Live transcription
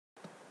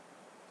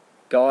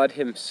God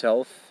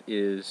himself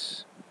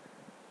is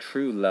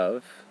true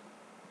love,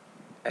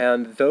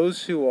 and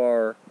those who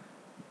are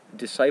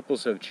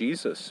disciples of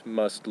Jesus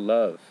must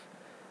love.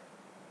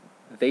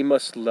 They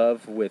must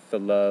love with the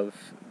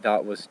love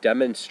that was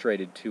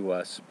demonstrated to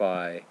us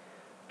by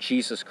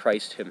Jesus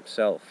Christ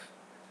himself.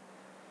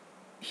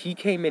 He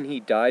came and he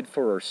died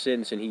for our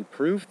sins, and he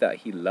proved that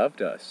he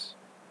loved us.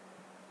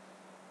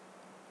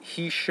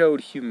 He showed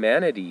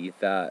humanity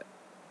that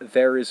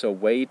there is a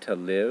way to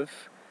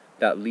live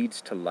that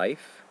leads to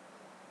life,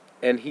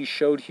 and he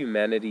showed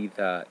humanity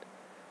that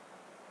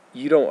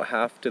you don't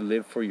have to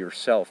live for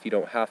yourself. You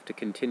don't have to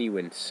continue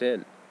in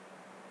sin.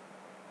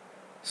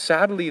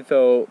 Sadly,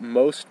 though,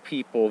 most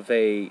people,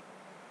 they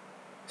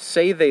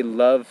say they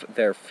love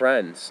their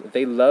friends,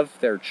 they love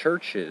their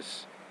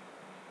churches,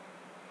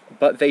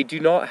 but they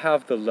do not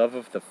have the love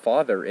of the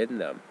Father in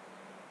them.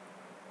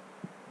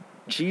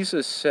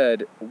 Jesus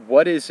said,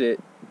 "What is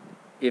it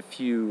if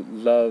you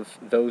love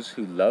those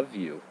who love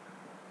you,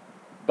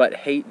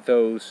 but hate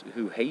those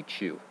who hate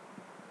you?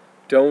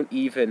 Don't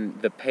even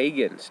the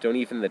pagans, don't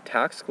even the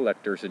tax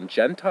collectors and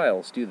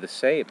Gentiles do the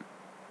same?"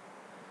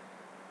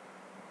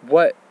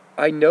 What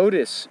I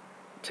notice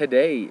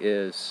today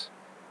is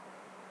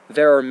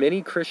there are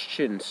many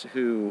Christians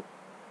who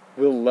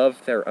will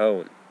love their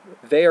own.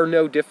 They are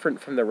no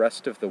different from the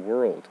rest of the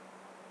world.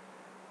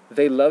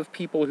 They love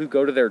people who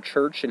go to their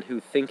church and who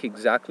think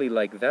exactly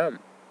like them.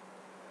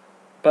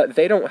 But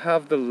they don't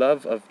have the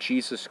love of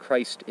Jesus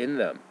Christ in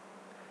them.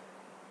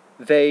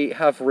 They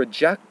have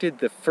rejected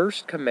the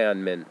first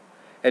commandment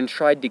and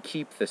tried to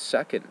keep the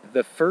second.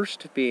 The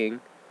first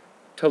being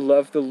to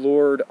love the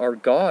Lord our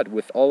God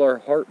with all our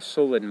heart,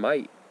 soul, and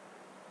might.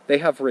 They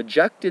have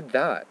rejected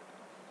that,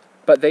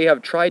 but they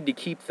have tried to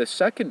keep the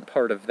second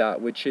part of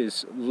that, which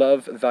is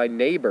love thy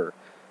neighbor.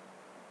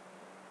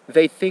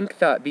 They think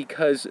that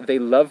because they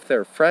love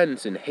their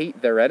friends and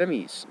hate their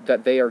enemies,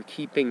 that they are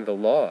keeping the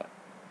law.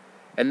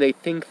 And they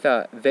think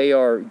that they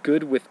are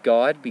good with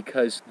God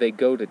because they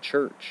go to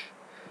church.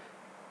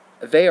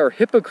 They are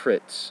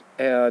hypocrites,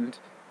 and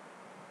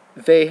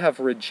they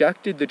have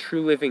rejected the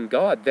true living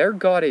God. Their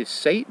God is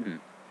Satan,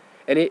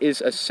 and it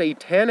is a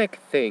satanic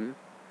thing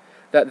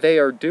that they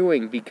are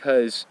doing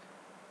because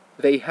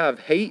they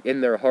have hate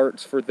in their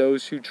hearts for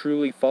those who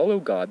truly follow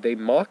God. They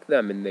mock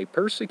them and they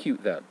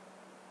persecute them.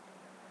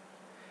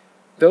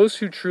 Those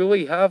who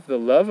truly have the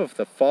love of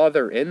the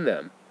Father in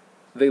them,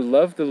 they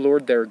love the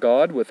Lord their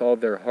God with all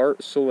their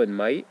heart, soul, and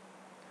might,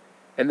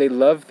 and they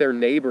love their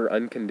neighbor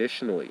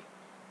unconditionally.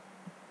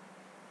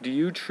 Do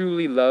you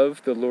truly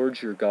love the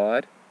Lord your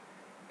God?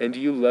 And do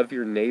you love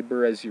your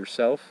neighbor as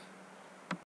yourself?